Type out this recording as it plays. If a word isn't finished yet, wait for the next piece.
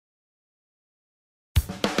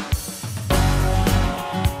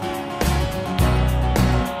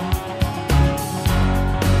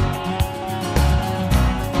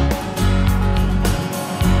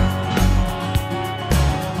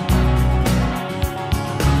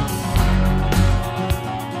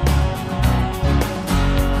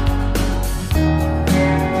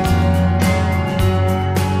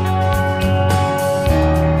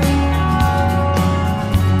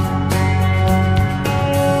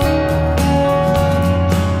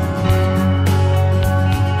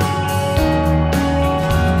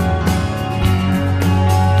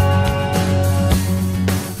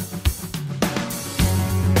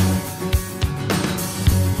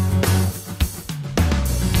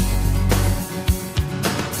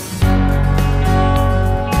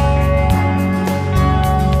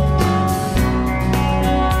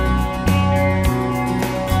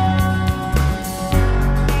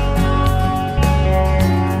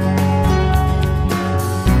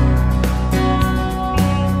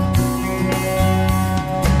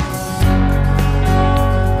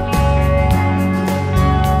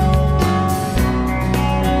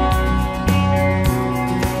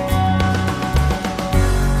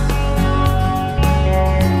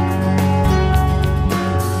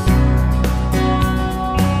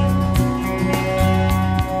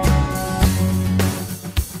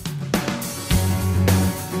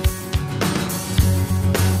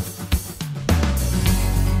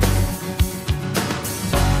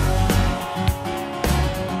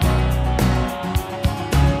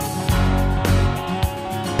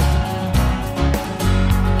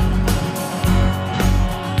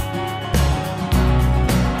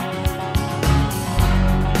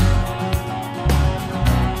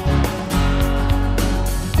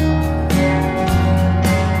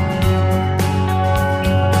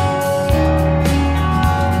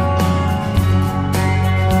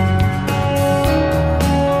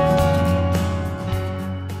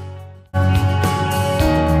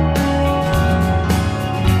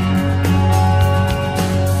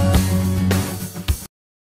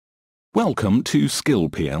Welcome to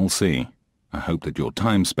SCIL plc. I hope that your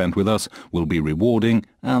time spent with us will be rewarding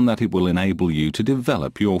and that it will enable you to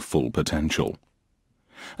develop your full potential.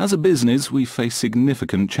 As a business, we face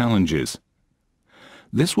significant challenges.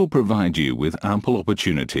 This will provide you with ample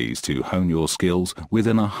opportunities to hone your skills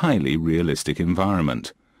within a highly realistic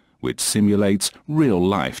environment, which simulates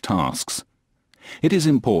real-life tasks. It is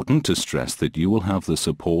important to stress that you will have the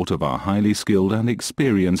support of our highly skilled and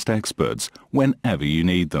experienced experts whenever you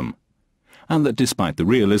need them, and that despite the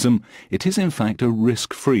realism, it is in fact a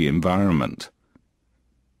risk-free environment.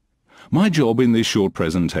 My job in this short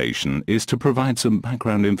presentation is to provide some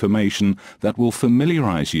background information that will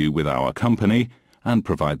familiarize you with our company and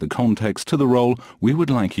provide the context to the role we would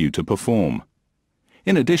like you to perform.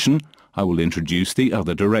 In addition, I will introduce the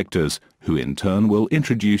other directors, who in turn will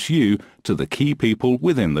introduce you to the key people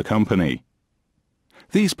within the company.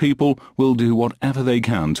 These people will do whatever they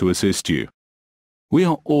can to assist you. We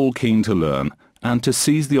are all keen to learn and to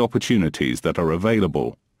seize the opportunities that are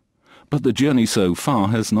available. But the journey so far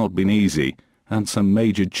has not been easy, and some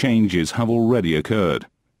major changes have already occurred.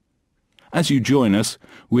 As you join us,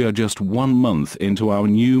 we are just 1 month into our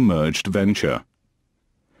new merged venture.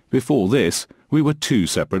 Before this, we were 2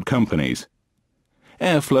 separate companies.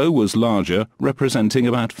 Airflow was larger, representing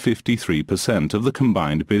about 53% of the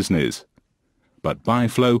combined business. But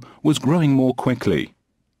Byflow was growing more quickly.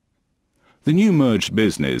 The new merged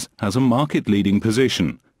business has a market-leading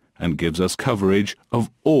position and gives us coverage of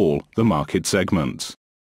all the market segments.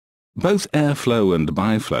 Both Airflow and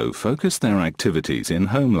Byflow focus their activities in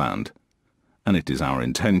Homeland, and it is our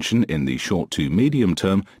intention in the short to medium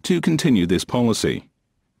term to continue this policy.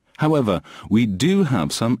 However, we do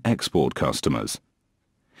have some export customers.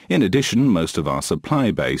 In addition, most of our supply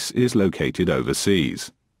base is located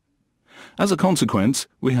overseas. As a consequence,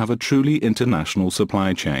 we have a truly international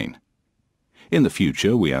supply chain. In the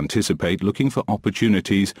future, we anticipate looking for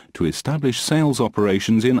opportunities to establish sales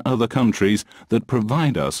operations in other countries that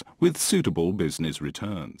provide us with suitable business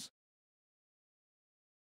returns.